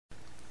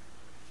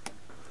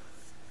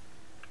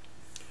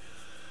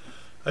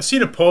I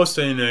seen a post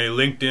in a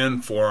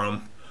LinkedIn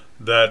forum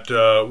that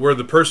where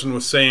the person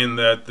was saying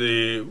that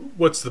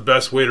what's the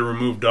best way to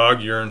remove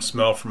dog urine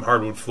smell from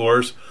hardwood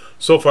floors.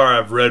 So far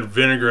I've read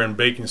vinegar and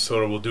baking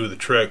soda will do the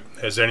trick.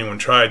 Has anyone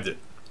tried it?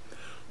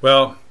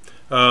 Well,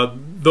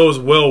 those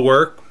will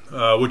work.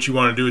 What you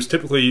want to do is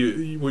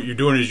typically what you're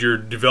doing is you're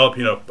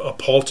developing a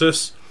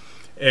poultice,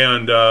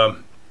 and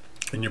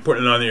you're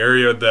putting it on the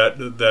area that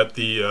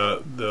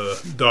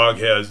the dog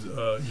has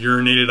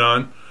urinated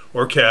on,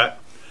 or cat.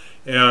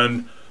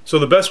 And so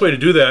the best way to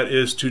do that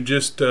is to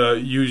just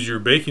use your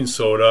baking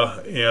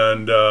soda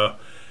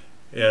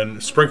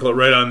and sprinkle it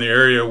right on the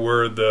area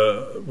where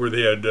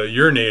they had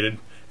urinated,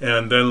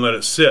 and then let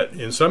it sit.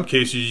 In some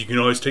cases, you can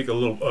always take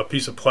a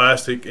piece of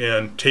plastic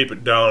and tape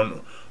it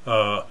down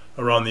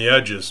around the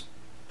edges.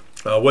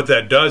 What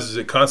that does is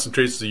it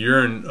concentrates the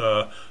urine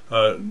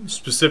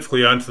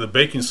specifically onto the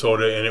baking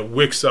soda, and it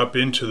wicks up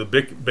into the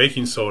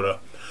baking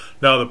soda.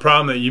 Now the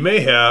problem that you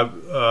may have,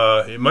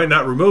 it might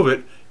not remove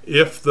it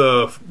if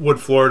the wood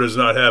floor does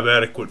not have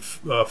adequate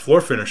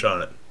floor finish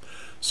on it.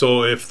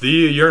 So if the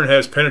urine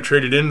has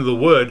penetrated into the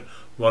wood,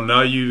 well,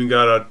 now you've even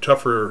got a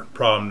tougher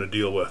problem to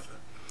deal with,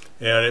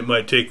 and it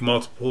might take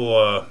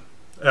multiple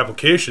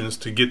applications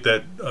to get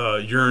that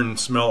urine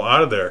smell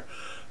out of there.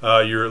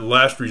 Your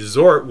last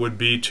resort would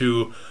be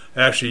to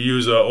actually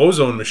use an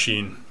ozone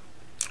machine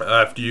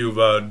after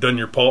you've done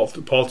your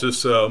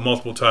poultice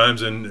multiple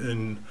times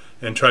and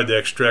tried to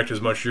extract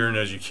as much urine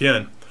as you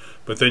can.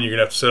 But then you're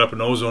gonna have to set up an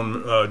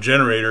ozone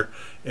generator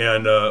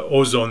and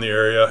ozone the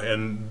area,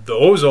 and the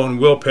ozone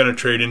will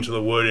penetrate into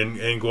the wood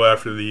and go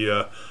after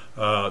the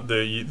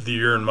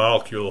urine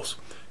molecules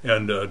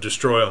and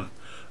destroy them.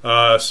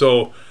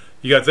 So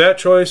you got that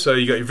choice.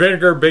 You got your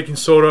vinegar, baking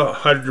soda,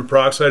 hydrogen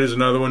peroxide is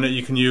another one that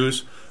you can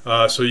use.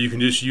 So you can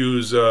just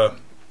use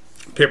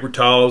paper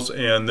towels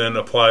and then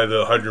apply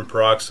the hydrogen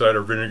peroxide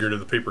or vinegar to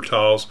the paper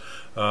towels.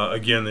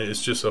 Again,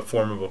 it's just a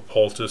form of a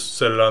poultice.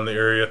 Set it on the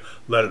area,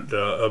 let it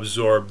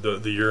absorb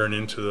the urine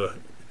into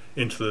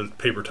the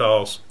paper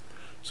towels.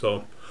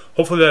 So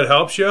hopefully that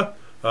helps you.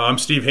 I'm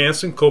Steve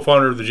Hansen,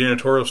 co-founder of the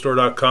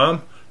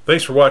Janitorialstore.com.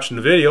 Thanks for watching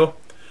the video.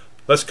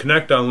 Let's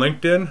connect on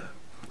LinkedIn,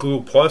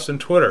 Google+, and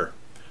Twitter.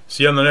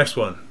 See you on the next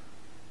one.